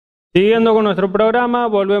Siguiendo con nuestro programa,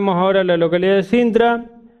 volvemos ahora a la localidad de Cintra.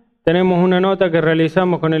 Tenemos una nota que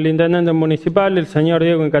realizamos con el intendente municipal, el señor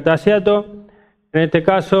Diego Incataciato. En este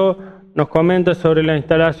caso nos comenta sobre la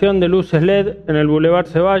instalación de luces LED en el Boulevar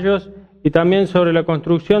Ceballos y también sobre la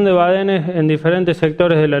construcción de badenes en diferentes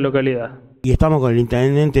sectores de la localidad. Y estamos con el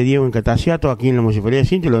intendente Diego Incataciato aquí en la municipalidad de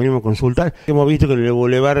Cintra, lo venimos a consultar. Hemos visto que en el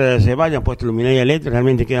Boulevar Ceballos han puesto luminaria LED,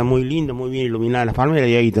 realmente queda muy lindo, muy bien iluminada las palmeras,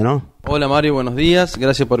 Dieguito, ¿no? Hola Mario, buenos días,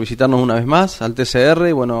 gracias por visitarnos una vez más al TCR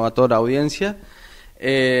y bueno, a toda la audiencia.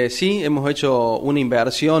 Sí, hemos hecho una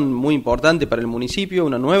inversión muy importante para el municipio,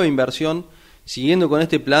 una nueva inversión, siguiendo con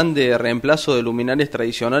este plan de reemplazo de luminarias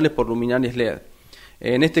tradicionales por luminarias LED.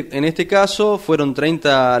 En este caso fueron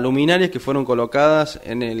 30 luminarias que fueron colocadas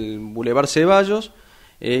en el Boulevard Ceballos,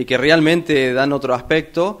 que realmente dan otro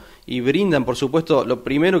aspecto y brindan, por supuesto, lo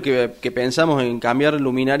primero que pensamos en cambiar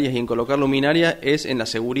luminarias y en colocar luminarias es en la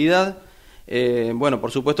seguridad. Bueno, por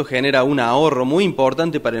supuesto genera un ahorro muy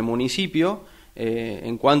importante para el municipio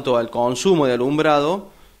en cuanto al consumo de alumbrado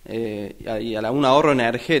y a un ahorro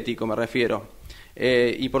energético me refiero.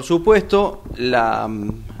 Y por supuesto la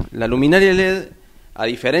luminaria LED, a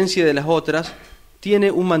diferencia de las otras, tiene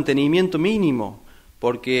un mantenimiento mínimo,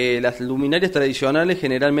 porque las luminarias tradicionales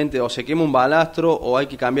generalmente o se quema un balastro o hay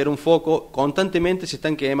que cambiar un foco, constantemente se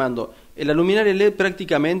están quemando. En la luminaria LED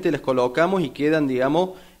prácticamente las colocamos y quedan,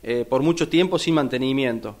 digamos, por mucho tiempo sin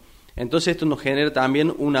mantenimiento. Entonces esto nos genera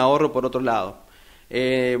también un ahorro por otro lado.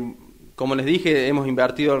 Como les dije, hemos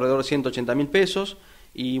invertido alrededor de 180.000 pesos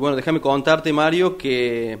y bueno, déjame contarte, Mario,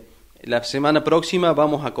 que la semana próxima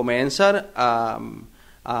vamos a comenzar a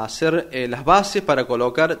hacer las bases para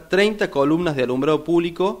colocar 30 columnas de alumbrado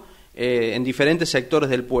público en diferentes sectores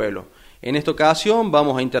del pueblo. En esta ocasión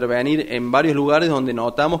vamos a intervenir en varios lugares donde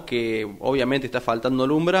notamos que obviamente está faltando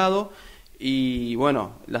alumbrado y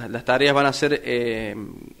bueno, las tareas van a ser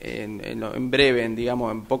en breve,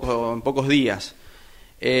 digamos, en pocos días.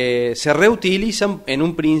 Se reutilizan en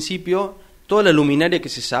un principio toda la luminaria que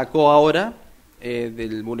se sacó ahora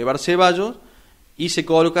del Boulevard Ceballos y se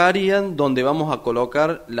colocarían donde vamos a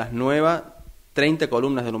colocar las nuevas 30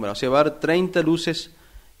 columnas de alumbrado. O sea, va a haber 30 luces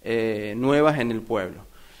nuevas en el pueblo.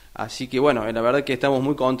 Así que bueno, la verdad que estamos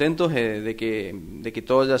muy contentos de que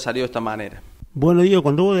todo haya salido de esta manera. Bueno, Diego,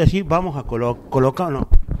 cuando vos decís vamos a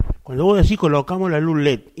cuando vos decís colocamos la luz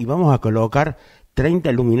LED y vamos a colocar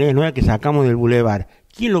 30 luminarias nuevas que sacamos del Boulevard,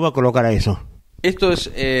 ¿quién lo va a colocar a eso? Esto es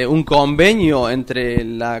un convenio entre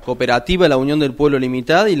la cooperativa La Unión del Pueblo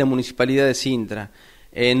Limitada y la Municipalidad de Cintra,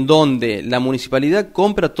 en donde la municipalidad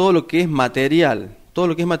compra todo lo que es material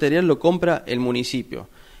lo compra el municipio,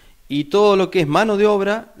 y todo lo que es mano de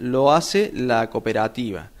obra lo hace la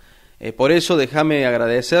cooperativa. Por eso déjame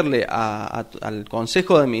agradecerle al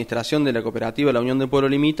Consejo de Administración de la Cooperativa La Unión del Pueblo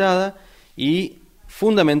Limitada y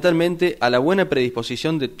fundamentalmente a la buena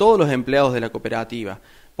predisposición de todos los empleados de la cooperativa.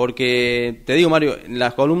 Porque, te digo Mario,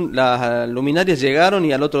 las luminarias llegaron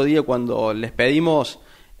y al otro día cuando les pedimos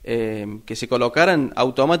que se colocaran,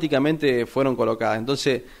 automáticamente fueron colocadas.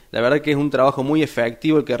 Entonces, la verdad que es un trabajo muy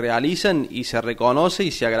efectivo el que realizan y se reconoce y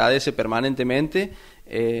se agradece permanentemente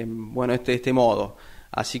bueno, este modo.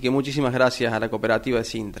 Así que muchísimas gracias a la cooperativa de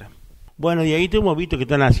Cintra. Bueno, y ahí hemos visto que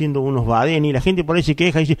están haciendo unos badenes y la gente por ahí se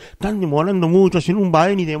queja y dice, están demorando mucho, hacen un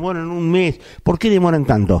badén y demoran un mes. ¿Por qué demoran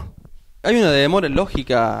tanto? Hay una demora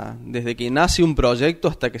lógica desde que nace un proyecto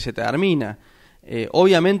hasta que se termina.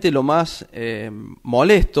 Obviamente lo más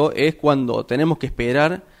molesto es cuando tenemos que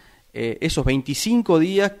esperar esos 25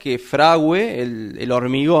 días que frague el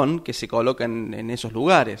hormigón que se coloca en esos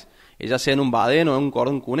lugares, ya sea en un badén o en un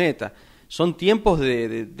cordón cuneta. Son tiempos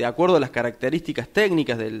de acuerdo a las características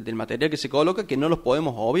técnicas del material que se coloca que no los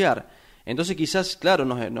podemos obviar. Entonces quizás, claro,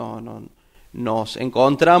 nos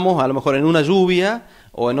encontramos a lo mejor en una lluvia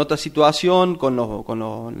o en otra situación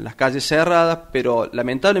con las calles cerradas, pero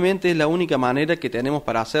lamentablemente es la única manera que tenemos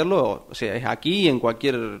para hacerlo, o sea, es aquí y en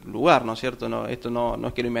cualquier lugar, ¿no es cierto? Esto no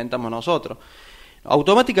es que lo inventamos nosotros.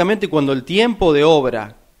 Automáticamente cuando el tiempo de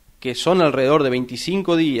obra, que son alrededor de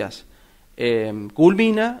 25 días,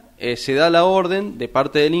 culmina, se da la orden de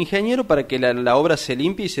parte del ingeniero para que la obra se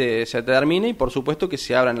limpie y se termine y por supuesto que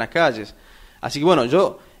se abran las calles. Así que bueno,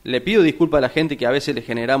 yo le pido disculpas a la gente que a veces le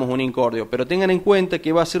generamos un incordio, pero tengan en cuenta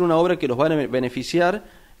que va a ser una obra que los va a beneficiar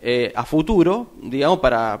a futuro, digamos,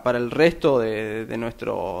 para el resto de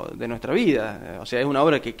nuestra vida. O sea, es una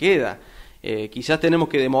obra que queda. Quizás tenemos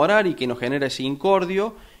que demorar y que nos genera ese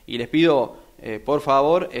incordio, y les pido, por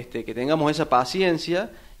favor, que tengamos esa paciencia,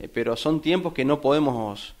 pero son tiempos que no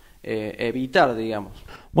podemos evitar, digamos.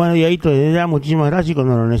 Bueno, y ahí muchísimas gracias y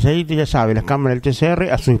cuando lo necesite, ya sabe, las cámaras del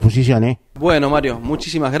TCR a su disposición. Bueno, Mario,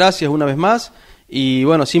 muchísimas gracias una vez más Y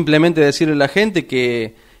bueno, simplemente decirle a la gente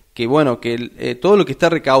que todo lo que está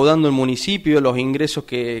recaudando el municipio, los ingresos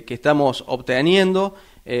que estamos obteniendo,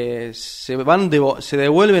 se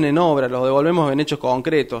devuelven en obra, los devolvemos en hechos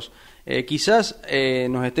concretos. Quizás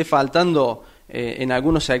nos esté faltando en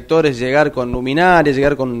algunos sectores llegar con luminarias,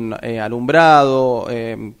 llegar con alumbrado,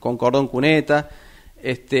 con cordón cuneta,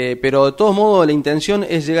 pero de todos modos la intención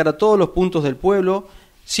es llegar a todos los puntos del pueblo,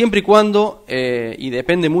 siempre y cuando, y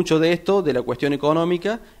depende mucho de esto, de la cuestión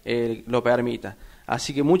económica, lo permita.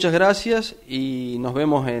 Así que muchas gracias y nos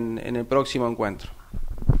vemos en el próximo encuentro.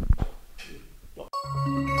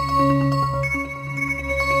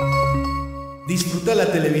 Disfrutá la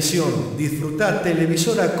televisión, disfrutá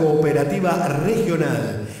Televisora Cooperativa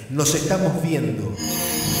Regional. Nos estamos viendo.